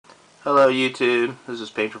Hello YouTube, this is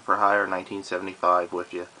Painter for Hire 1975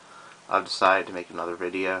 with you. I've decided to make another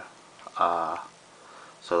video, so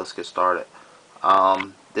let's get started.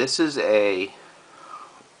 This is a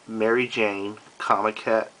Mary Jane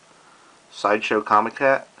Comiket, Sideshow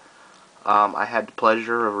Comiket. I had the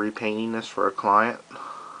pleasure of repainting this for a client.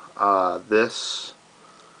 This,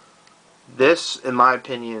 in my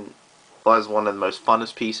opinion, was one of the most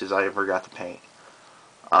funnest pieces I ever got to paint.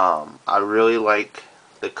 I really like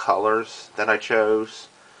the colors that I chose.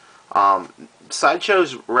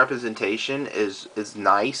 Sideshow's representation is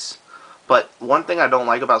nice, but one thing I don't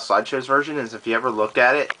like about Sideshow's version is if you ever look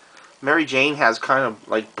at it, Mary Jane has kind of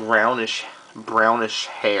like brownish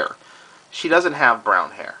hair. She doesn't have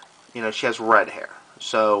brown hair. You know, she has red hair.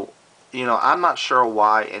 So, you know, I'm not sure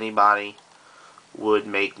why anybody would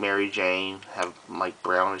make Mary Jane have like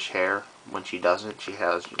brownish hair when she doesn't. She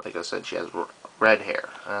has, like I said, she has red hair.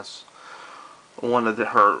 That's one of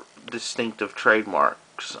her distinctive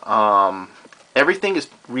trademarks. Everything is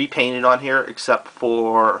repainted on here except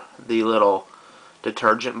for the little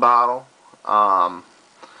detergent bottle. I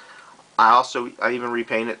even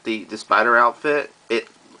repainted the spider outfit.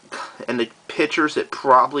 In the pictures it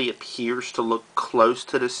probably appears to look close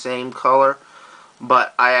to the same color,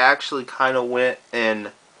 but I actually kind of went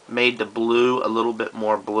and made the blue a little bit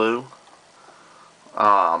more blue.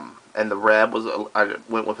 And the red I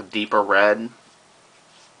went with a deeper red.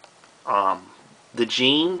 The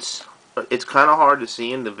jeans, it's kind of hard to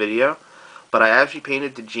see in the video, but I actually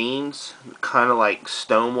painted the jeans kind of like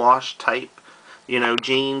stonewash type, you know,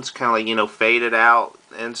 jeans, kind of like, you know, faded out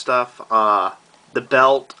and stuff. The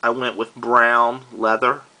belt, I went with brown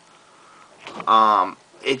leather.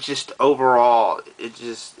 It just overall,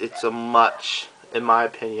 it's a much, in my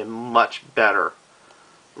opinion, much better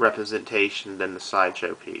representation than the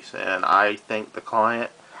Sideshow piece, and I thank the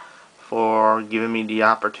client for giving me the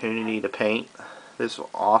opportunity to paint this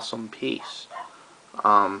awesome piece.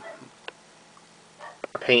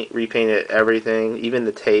 Repainted everything, even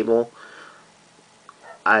the table.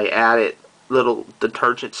 I added little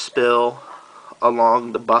detergent spill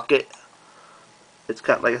along the bucket. It's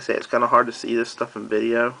kind of, like I said, it's kind of hard to see this stuff in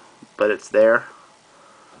video, but it's there.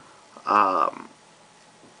 I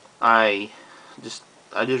just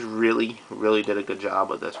really did a good job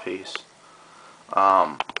with this piece.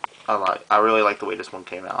 I really like the way this one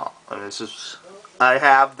came out. And I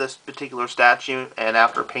have this particular statue, and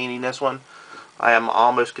after painting this one, I am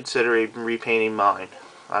almost considering repainting mine.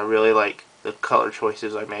 I really like the color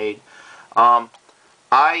choices I made.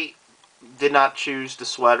 I did not choose the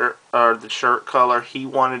sweater or the shirt color. He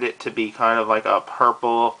wanted it to be kind of like a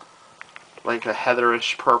purple, like a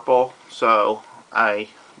heatherish purple. So I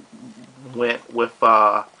went with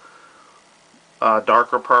darker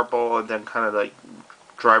purple and then kind of like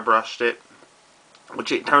dry brushed it,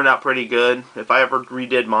 which it turned out pretty good. If I ever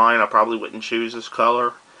redid mine, I probably wouldn't choose this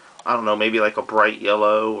color. I don't know, maybe like a bright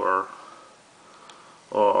yellow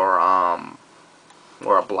or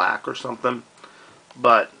a black or something.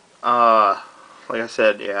 But like I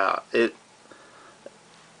said, yeah, it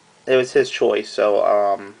was his choice.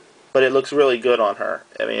 So but it looks really good on her.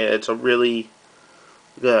 I mean, it's a really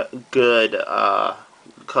good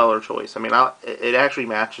color choice. I mean, it actually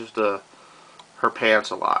matches her pants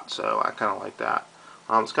a lot, so I kind of like that.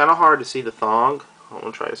 It's kind of hard to see the thong. I'm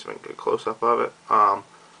gonna try to make a close up of it.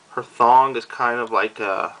 Her thong is kind of like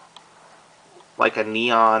a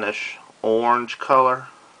neonish orange color,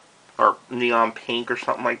 or neon pink or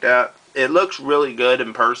something like that. It looks really good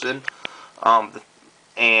in person,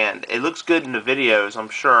 and it looks good in the videos, I'm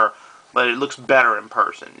sure, but it looks better in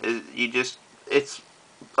person. It's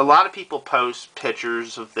a lot of people post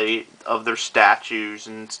pictures of their statues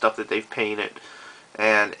and stuff that they've painted,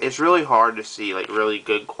 and it's really hard to see like really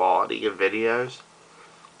good quality in videos.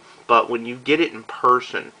 But when you get it in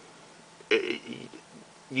person,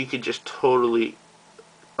 you can just totally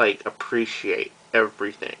like appreciate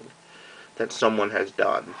everything that someone has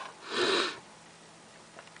done.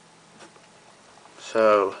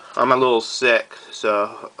 So I'm a little sick,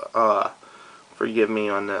 so forgive me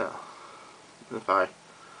on if I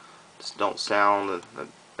just don't sound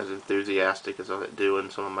as enthusiastic as I do in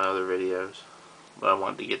some of my other videos. But I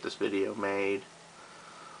wanted to get this video made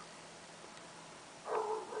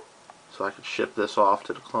so I could ship this off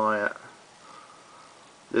to the client.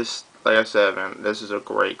 This, like I said, man, this is a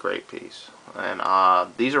great piece. And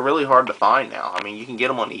these are really hard to find now. I mean, you can get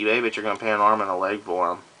them on eBay, but you're going to pay an arm and a leg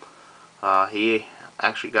for them. He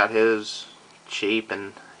actually got his cheap,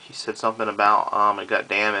 and he said something about it got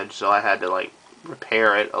damaged, so I had to like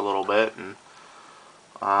repair it a little bit and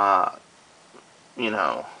you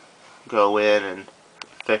know, go in and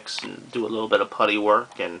fix and do a little bit of putty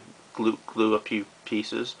work and glue a few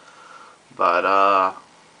pieces. But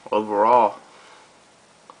overall,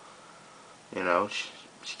 you know,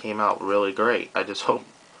 she came out really great. I just hope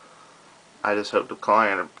the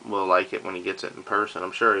client will like it when he gets it in person.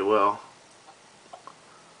 I'm sure he will.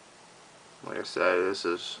 Like I said, this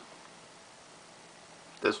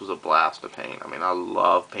was a blast to paint. I mean, I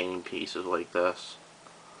love painting pieces like this.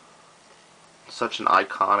 Such an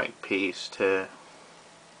iconic piece too.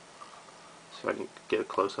 So I can get a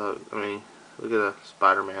close up. I mean, look at the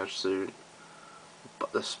Spider-Man suit,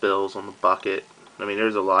 the spills on the bucket. I mean,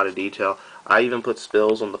 there's a lot of detail. I even put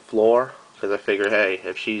spills on the floor because I figured, hey,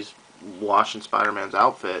 if she's washing Spider-Man's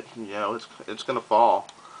outfit, you know, it's gonna fall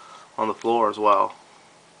on the floor as well.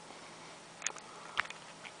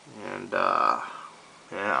 And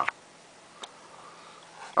yeah,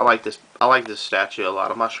 I like this statue a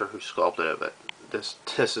lot. I'm not sure who sculpted it, but this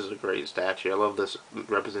is a great statue. I love this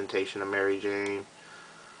representation of Mary Jane.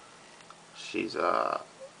 She's I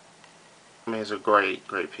mean, it's a great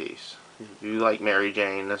piece. If you like Mary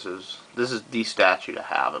Jane, this is the statue to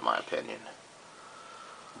have, in my opinion.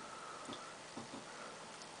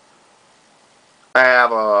 I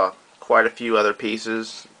have quite a few other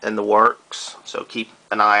pieces in the works, so keep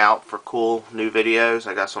an eye out for cool new videos.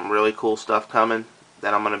 I got some really cool stuff coming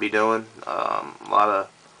that I'm going to be doing. A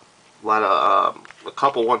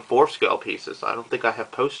couple 1/4 scale pieces. I don't think I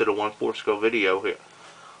have posted a 1/4 scale video here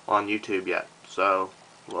on YouTube yet, so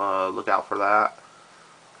look out for that.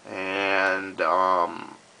 And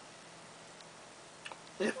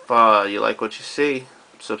if you like what you see,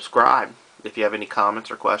 subscribe. If you have any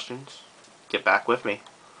comments or questions, get back with me.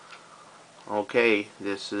 Okay,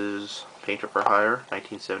 this is Painter for Hire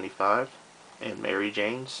 1975 and Mary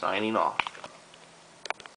Jane signing off.